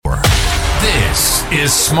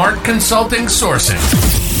is Smart Consulting Sourcing,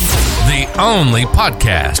 the only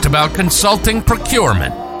podcast about consulting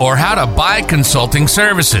procurement or how to buy consulting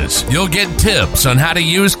services. You'll get tips on how to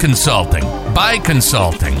use consulting, buy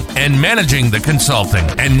consulting, and managing the consulting.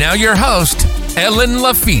 And now your host, Ellen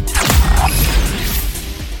Lafitte.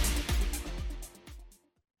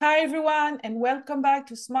 Hi, everyone, and welcome back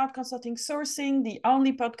to Smart Consulting Sourcing, the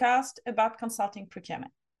only podcast about consulting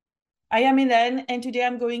procurement. I am Elaine, and today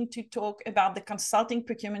I'm going to talk about the consulting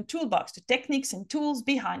procurement toolbox, the techniques and tools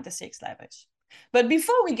behind the 6 levers. But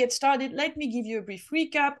before we get started, let me give you a brief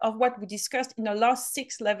recap of what we discussed in the last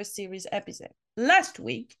 6 levers series episode. Last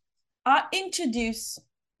week, I introduced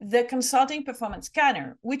the Consulting Performance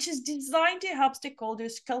Scanner, which is designed to help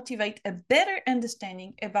stakeholders cultivate a better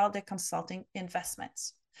understanding about their consulting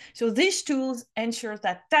investments. So these tools ensure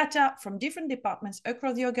that data from different departments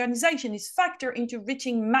across the organization is factored into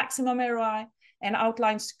reaching maximum ROI and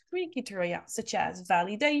outlines key criteria such as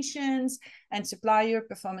validations and supplier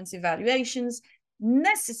performance evaluations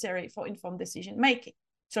necessary for informed decision-making.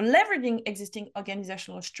 So leveraging existing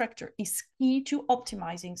organizational structure is key to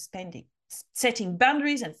optimizing spending. Setting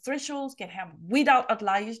boundaries and thresholds can help weed out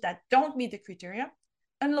outliers that don't meet the criteria,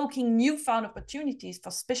 unlocking newfound opportunities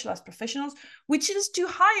for specialized professionals, which is to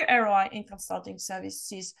higher ROI in consulting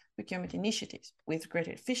services procurement initiatives with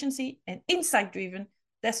greater efficiency and insight-driven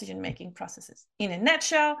decision-making processes. In a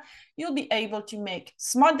nutshell, you'll be able to make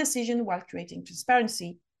smart decisions while creating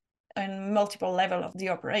transparency on multiple levels of the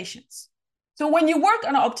operations. So when you work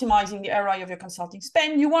on optimizing the ROI of your consulting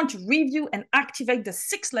spend, you want to review and activate the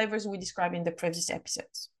 6 levers we described in the previous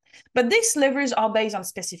episodes. But these levers are based on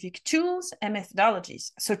specific tools and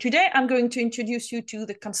methodologies. So today I'm going to introduce you to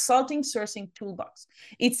the Consulting Sourcing Toolbox.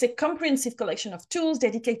 It's a comprehensive collection of tools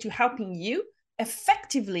dedicated to helping you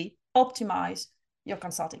effectively optimize your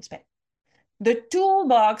consulting spend. The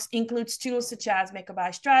toolbox includes tools such as make or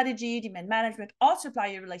buy strategy, demand management, or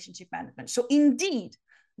supplier relationship management. So indeed,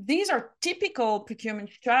 these are typical procurement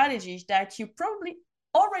strategies that you probably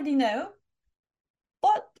already know,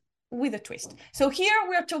 but with a twist. So here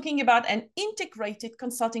we're talking about an integrated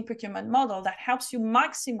consulting procurement model that helps you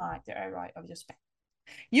maximize the ROI of your spend.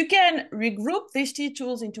 You can regroup these 2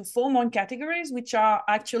 tools into 4 main categories, which are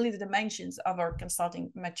actually the dimensions of our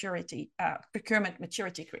consulting maturity, procurement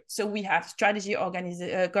maturity grid. So we have strategy,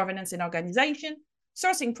 governance and organization,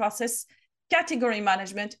 sourcing process, category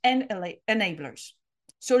management, and enablers.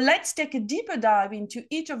 So let's take a deeper dive into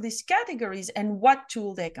each of these categories and what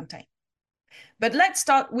tool they contain. But let's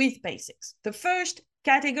start with basics. The first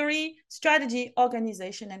category, strategy,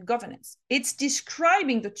 organization, and governance. It's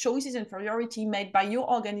describing the choices and priority made by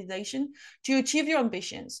your organization to achieve your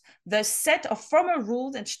ambitions, the set of formal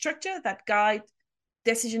rules and structure that guide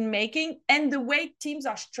decision-making, and the way teams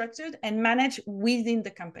are structured and managed within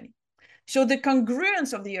the company. So the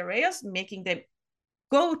congruence of the areas, making them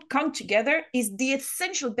come together, is the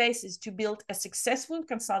essential basis to build a successful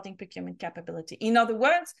consulting procurement capability. In other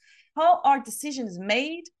words, how are decisions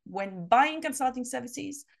made when buying consulting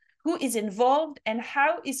services, who is involved, and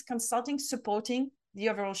how is consulting supporting the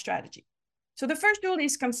overall strategy? So the first tool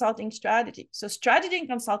is consulting strategy. So strategy and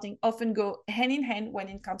consulting often go hand in hand when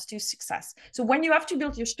it comes to success. So when you have to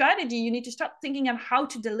build your strategy, you need to start thinking on how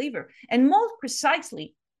to deliver, and more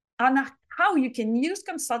precisely on how you can use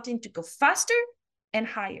consulting to go faster and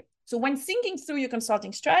higher. So when thinking through your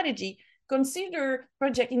consulting strategy, consider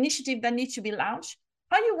project initiative that needs to be launched,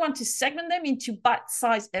 how you want to segment them into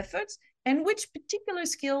bite-sized efforts, and which particular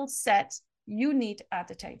skill sets you need at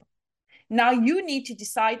the table. Now you need to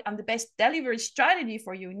decide on the best delivery strategy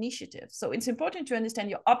for your initiative. So it's important to understand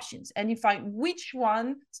your options and define which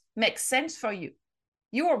one makes sense for you.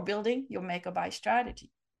 You are building your make or buy strategy.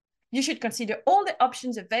 You should consider all the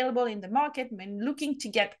options available in the market when looking to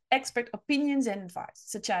get expert opinions and advice,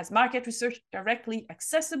 such as market research directly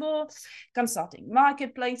accessible, consulting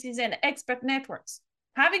marketplaces, and expert networks.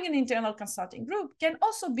 Having an internal consulting group can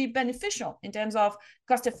also be beneficial in terms of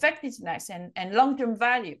cost effectiveness and long-term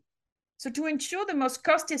value. So to ensure the most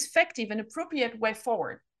cost-effective and appropriate way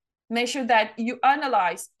forward, make sure that you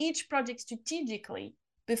analyze each project strategically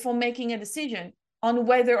before making a decision on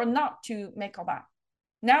whether or not to make or buy.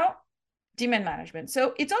 Now, demand management.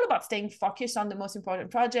 So it's all about staying focused on the most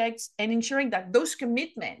important projects and ensuring that those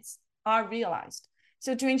commitments are realized.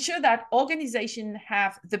 So to ensure that organizations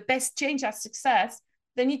have the best change at success,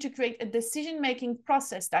 they need to create a decision-making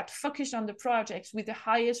process that focuses on the projects with the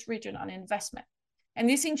highest return on investment. And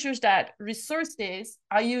this ensures that resources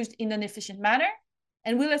are used in an efficient manner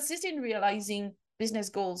and will assist in realizing business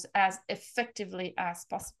goals as effectively as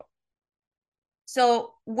possible.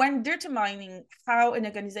 So when determining how an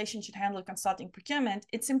organization should handle consulting procurement,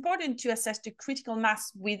 it's important to assess the critical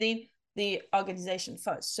mass within the organization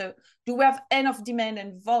first. So do we have enough demand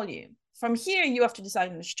and volume? From here, you have to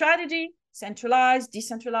decide on a strategy, centralized,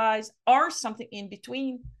 decentralized, or something in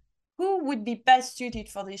between. Who would be best suited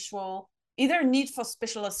for this role? Either need for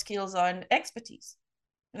specialist skills or expertise.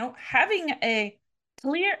 Having a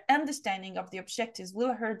clear understanding of the objectives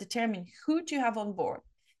will help determine who to have on board,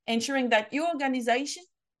 ensuring that your organization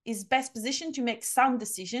is best positioned to make sound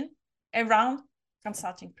decisions around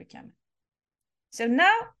consulting procurement. So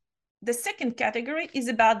now, the second category is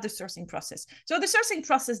about the sourcing process. So the sourcing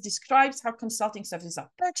process describes how consulting services are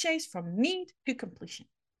purchased from need to completion.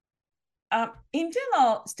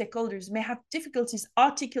 Internal stakeholders may have difficulties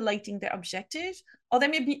articulating their objectives, or they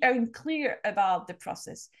may be unclear about the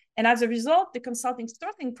process. And as a result, the consulting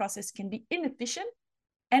sourcing process can be inefficient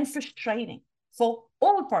and frustrating for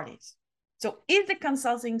all parties. So is the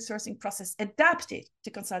consulting sourcing process adapted to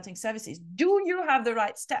consulting services? Do you have the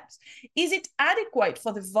right steps? Is it adequate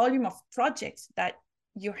for the volume of projects that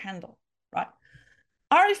you handle, right?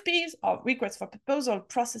 RFPs, or requests for proposal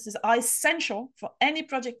processes, are essential for any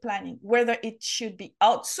project planning, whether it should be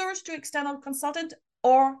outsourced to external consultant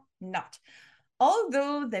or not.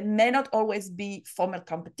 Although there may not always be formal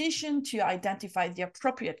competition to identify the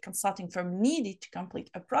appropriate consulting firm needed to complete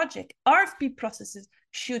a project, RFP processes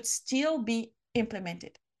should still be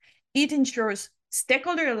implemented. It ensures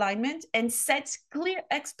stakeholder alignment and sets clear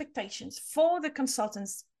expectations for the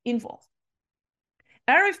consultants involved.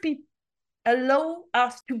 RFP allow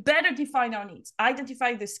us to better define our needs,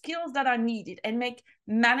 identify the skills that are needed, and make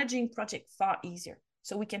managing projects far easier.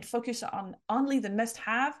 So we can focus on only the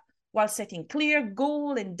must-have while setting clear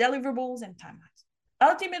goals and deliverables and timelines.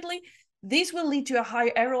 Ultimately, this will lead to a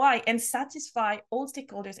higher ROI and satisfy all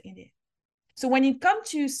stakeholders in it. So when it comes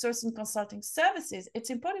to sourcing consulting services, it's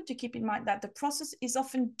important to keep in mind that the process is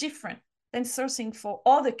often different than sourcing for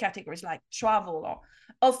other categories like travel or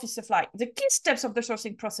office supply. The key steps of the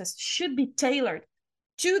sourcing process should be tailored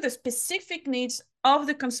to the specific needs of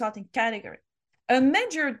the consulting category. A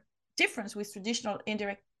major difference with traditional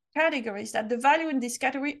indirect categories is that the value in this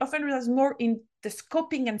category often resides more in the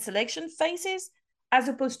scoping and selection phases as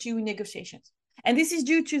opposed to negotiations. And this is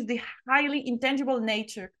due to the highly intangible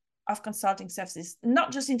nature of consulting services,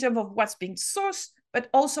 not just in terms of what's being sourced, but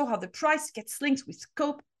also how the price gets linked with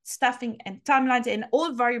scope, staffing, and timelines, and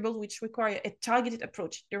all variables which require a targeted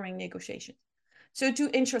approach during negotiations. So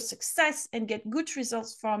to ensure success and get good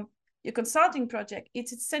results from your consulting project,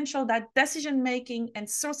 it's essential that decision-making and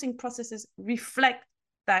sourcing processes reflect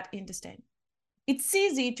that understanding. It's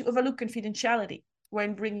easy to overlook confidentiality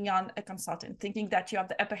when bringing on a consultant, thinking that you have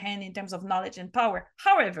the upper hand in terms of knowledge and power.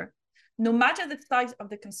 However, no matter the size of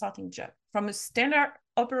the consulting job, from a standard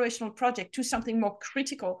operational project to something more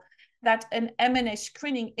critical, that an M&A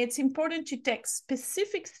screening, it's important to take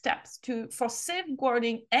specific steps for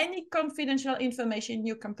safeguarding any confidential information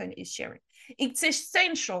your company is sharing. It's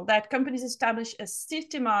essential that companies establish a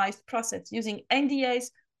systemized process using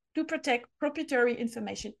NDAs to protect proprietary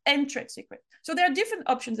information and trade secrets. So there are different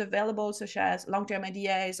options available, such as long-term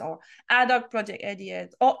NDAs or ad hoc project NDAs,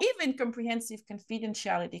 or even comprehensive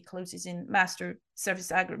confidentiality clauses in master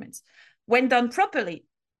service agreements. When done properly,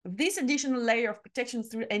 this additional layer of protection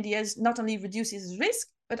through NDAs not only reduces risk,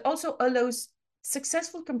 but also allows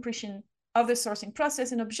successful completion of the sourcing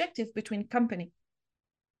process and objective between company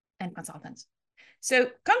and consultants. So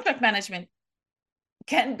contract management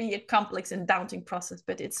can be a complex and daunting process,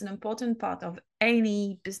 but it's an important part of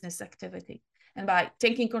any business activity. And by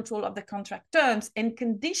taking control of the contract terms and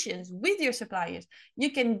conditions with your suppliers,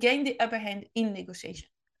 you can gain the upper hand in negotiation.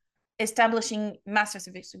 Establishing master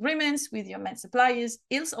service agreements with your main suppliers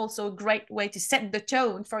is also a great way to set the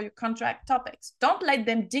tone for your contract topics. Don't let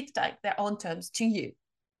them dictate their own terms to you.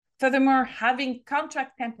 Furthermore, having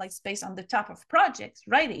contract templates based on the type of projects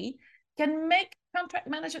ready can make contract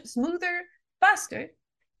management smoother, faster,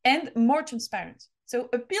 and more transparent. So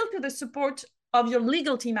appeal to the support of your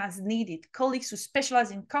legal team as needed. Colleagues who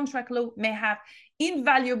specialize in contract law may have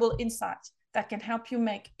invaluable insights that can help you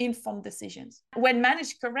make informed decisions. When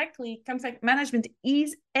managed correctly, contract management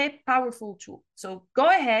is a powerful tool. So go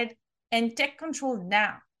ahead and take control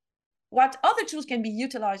now. What other tools can be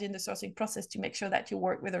utilized in the sourcing process to make sure that you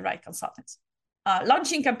work with the right consultants?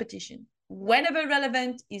 Launching competition, whenever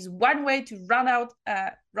relevant, is one way to run out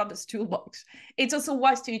a robust toolbox. It's also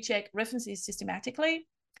wise to check references systematically.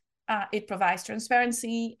 It provides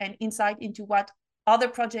transparency and insight into what other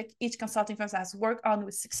projects each consulting firm has worked on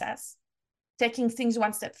with success. Taking things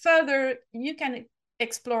one step further, you can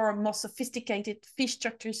explore more sophisticated fee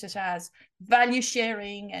structures such as value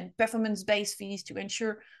sharing and performance-based fees to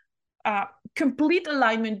ensure complete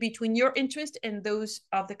alignment between your interest and those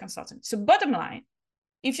of the consultant. So bottom line,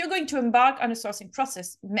 if you're going to embark on a sourcing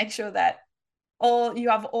process, make sure that you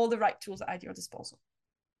have all the right tools at your disposal.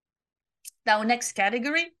 Now, next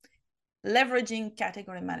category, leveraging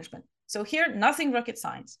category management. So here, nothing rocket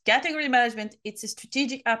science. Category management, it's a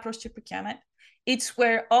strategic approach to procurement. It's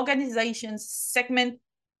where organizations segment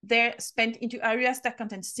their spend into areas that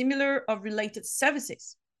contain similar or related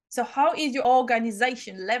services. So how is your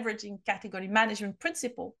organization leveraging category management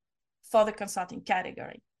principle for the consulting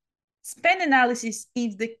category? Spend analysis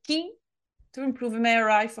is the key to improve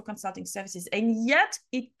MRI for consulting services, and yet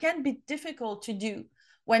it can be difficult to do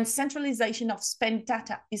when centralization of spend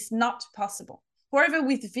data is not possible. However,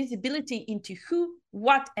 with visibility into who,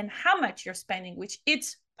 what, and how much you're spending with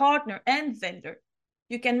each partner and vendor,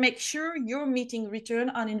 you can make sure you're meeting return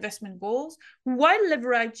on investment goals while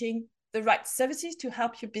leveraging the right services to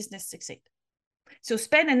help your business succeed. So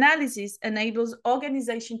spend analysis enables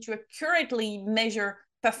organizations to accurately measure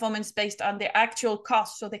performance based on their actual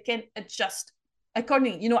costs so they can adjust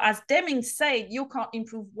accordingly. As Deming said, you can't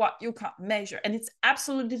improve what you can't measure. And it's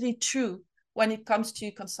absolutely true when it comes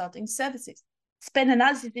to consulting services. Spend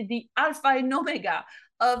analysis is the alpha and omega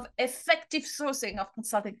of effective sourcing of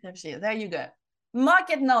consulting services. There you go.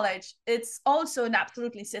 Market knowledge, it's also an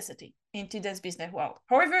absolute necessity in today's business world.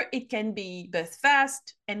 However, it can be both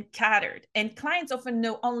fast and catered, and clients often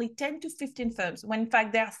know only 10 to 15 firms when in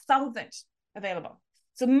fact there are thousands available.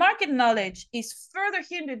 So market knowledge is further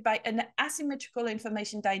hindered by an asymmetrical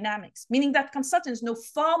information dynamics, meaning that consultants know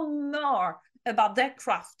far more about their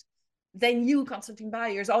craft than you consulting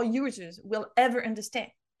buyers or users will ever understand.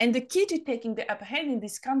 And the key to taking the upper hand in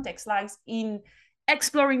this context lies in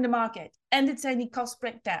exploring the market, understanding cost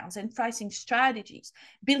breakdowns and pricing strategies,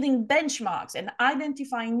 building benchmarks, and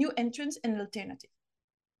identifying new entrants and alternatives.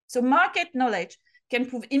 So market knowledge can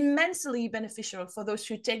prove immensely beneficial for those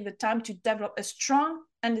who take the time to develop a strong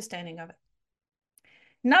understanding of it.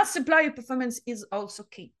 Now, supplier performance is also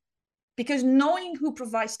key, because knowing who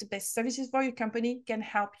provides the best services for your company can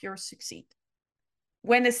help you succeed.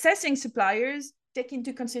 When assessing suppliers, take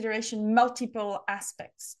into consideration multiple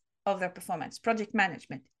aspects of their performance: project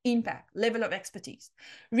management, impact, level of expertise,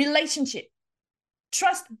 relationship,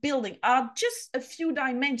 trust building are just a few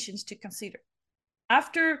dimensions to consider.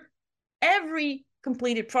 After every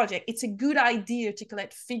completed project, it's a good idea to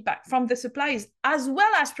collect feedback from the suppliers as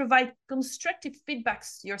well as provide constructive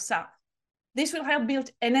feedbacks yourself. This will help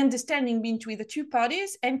build an understanding between the two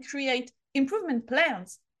parties and create improvement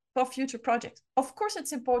plans for future projects. Of course,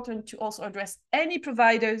 it's important to also address any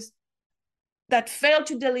providers that fail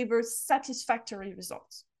to deliver satisfactory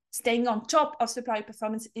results. Staying on top of supplier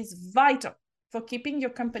performance is vital for keeping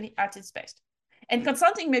your company at its best. And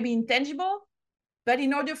consulting may be intangible, but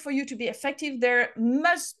in order for you to be effective, there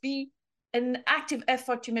must be an active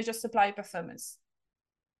effort to measure supplier performance.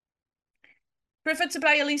 Preferred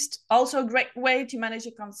supplier list, also a great way to manage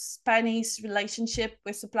a company's relationship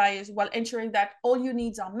with suppliers while ensuring that all your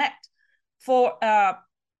needs are met. For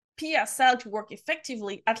PSL to work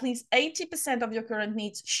effectively, at least 80% of your current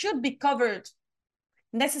needs should be covered,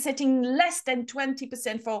 necessitating less than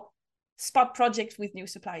 20% for spot projects with new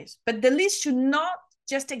suppliers. But the list should not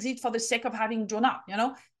just exist for the sake of having drawn up,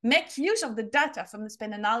 Make use of the data from the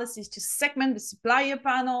spend analysis to segment the supplier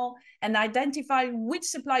panel and identify which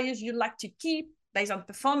suppliers you'd like to keep based on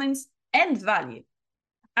performance and value,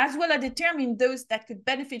 as well as determine those that could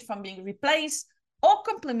benefit from being replaced or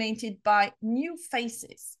complemented by new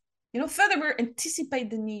faces. Furthermore, anticipate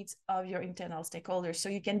the needs of your internal stakeholders so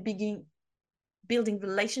you can begin building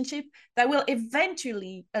relationships that will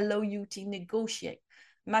eventually allow you to negotiate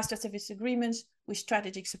master service agreements with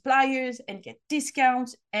strategic suppliers and get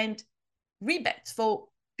discounts and rebates for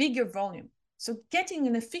bigger volume. So getting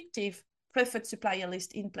an effective preferred supplier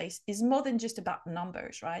list in place is more than just about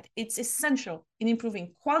numbers, right? It's essential in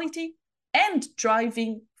improving quality and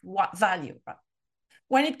driving value, right?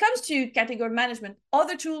 When it comes to category management,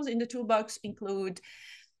 other tools in the toolbox include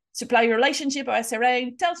supplier relationship or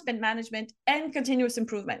SRM, tail spend management, and continuous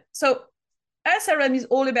improvement. So SRM is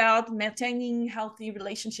all about maintaining healthy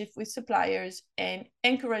relationships with suppliers and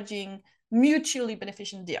encouraging mutually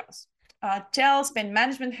beneficial deals. Tail spend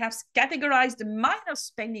management helps categorize the minor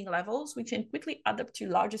spending levels, which can quickly add up to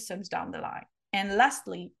larger sums down the line. And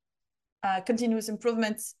lastly, continuous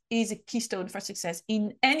improvements is a keystone for success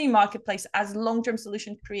in any marketplace, as long-term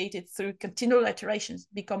solutions created through continual iterations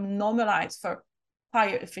become normalized for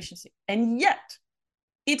higher efficiency. And yet,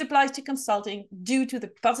 it applies to consulting due to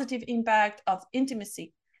the positive impact of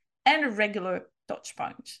intimacy and regular touch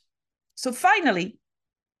point. So finally,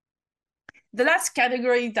 the last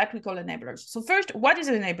category that we call enablers. So first, what is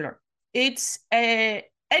an enabler? It's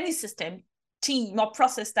any system, team, or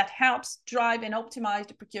process that helps drive and optimize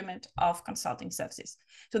the procurement of consulting services.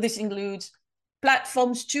 So this includes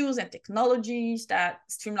platforms, tools, and technologies that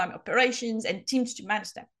streamline operations and teams to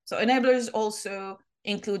manage them. So enablers also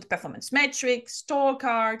include performance metrics,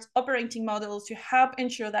 scorecards, operating models to help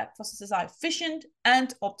ensure that processes are efficient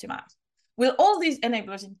and optimized. With all these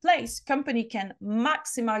enablers in place, company can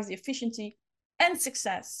maximize the efficiency and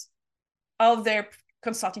success of their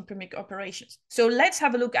consulting procurement operations. So let's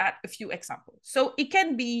have a look at a few examples. So it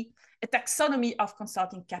can be a taxonomy of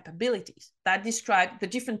consulting capabilities that describe the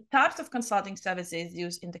different types of consulting services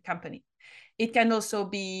used in the company. It can also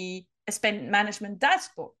be a spend management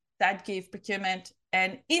dashboard that gives procurement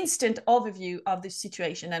an instant overview of the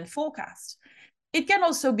situation and forecast. It can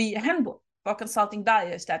also be a handbook for consulting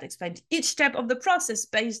buyers that explains each step of the process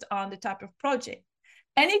based on the type of project.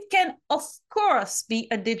 And it can, of course, be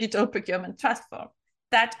a digital procurement platform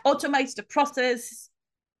that automates the process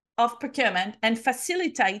of procurement and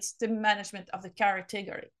facilitates the management of the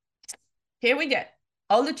category. Here we go,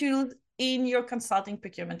 all the tools in your consulting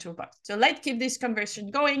procurement toolbox. So let's keep this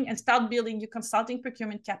conversation going and start building your consulting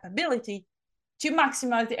procurement capability to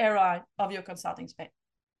maximize the ROI of your consulting spend.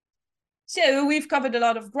 So we've covered a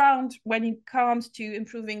lot of ground when it comes to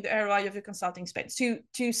improving the ROI of your consulting spend.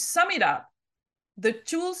 To sum it up, the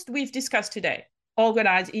tools we've discussed today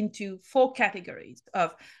organized into 4 categories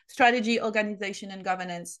of strategy, organization, and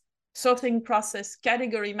governance, sourcing process,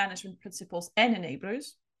 category management principles, and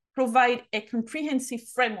enablers, provide a comprehensive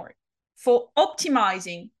framework for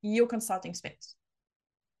optimizing your consulting spend.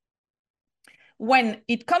 When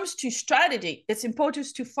it comes to strategy, it's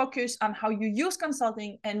important to focus on how you use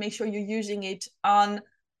consulting and make sure you're using it on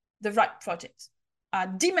the right projects.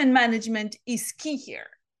 Demand management is key here,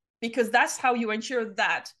 because that's how you ensure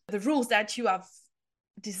that the rules that you have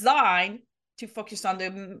designed to focus on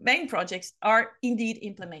the main projects are indeed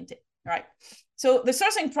implemented, right? So the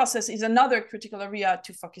sourcing process is another critical area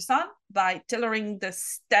to focus on by tailoring the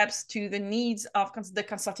steps to the needs of the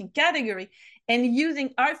consulting category and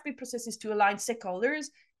using RFP processes to align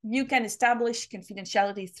stakeholders. You can establish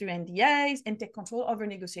confidentiality through NDAs and take control over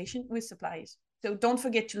negotiation with suppliers. So don't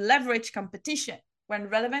forget to leverage competition when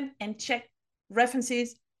relevant and check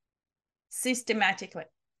references systematically.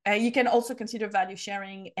 You can also consider value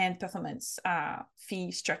sharing and performance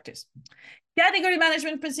fee structures. Category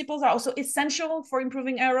management principles are also essential for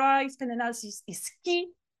improving ROI. Spend analysis is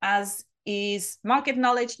key, as is market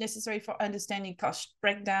knowledge necessary for understanding cost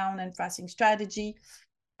breakdown and pricing strategy.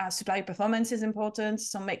 Supplier performance is important,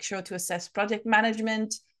 so make sure to assess project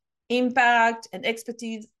management, impact, and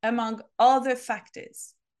expertise, among other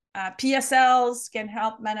factors. PSLs can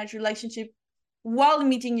help manage relationship while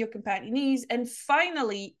meeting your company needs. And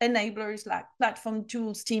finally, enablers like platform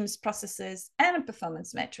tools, teams, processes, and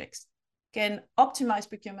performance metrics can optimize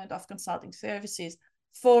procurement of consulting services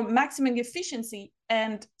for maximum efficiency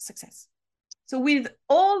and success. So with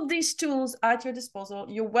all these tools at your disposal,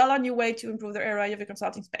 you're well on your way to improve the ROI of your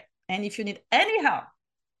consulting spend. And if you need any help,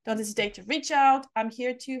 don't hesitate to reach out. I'm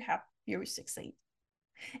here to help you succeed.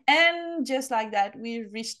 And just like that,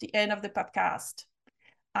 we've reached the end of the podcast.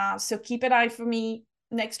 So keep an eye for me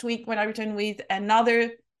next week when I return with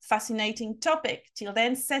another fascinating topic. Till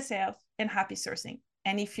then, stay safe and happy sourcing.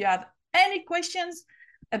 And if you have any questions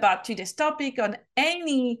about today's topic on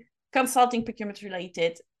any consulting procurement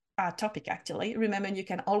related topic, actually, remember you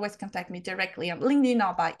can always contact me directly on LinkedIn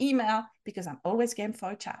or by email, because I'm always game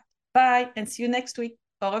for a chat. Bye and see you next week.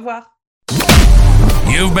 Au revoir.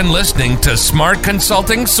 You've been listening to Smart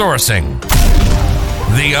Consulting Sourcing,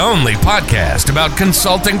 the only podcast about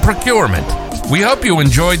consulting procurement. We hope you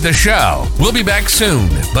enjoyed the show. We'll be back soon,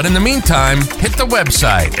 but in the meantime, hit the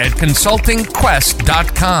website at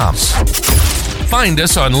consultingquest.com. Find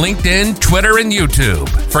us on LinkedIn, Twitter, and YouTube.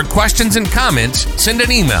 For questions and comments, send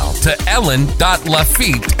an email to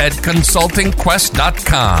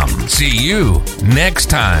ellen.lafitte@consultingquest.com. See you next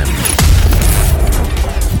time.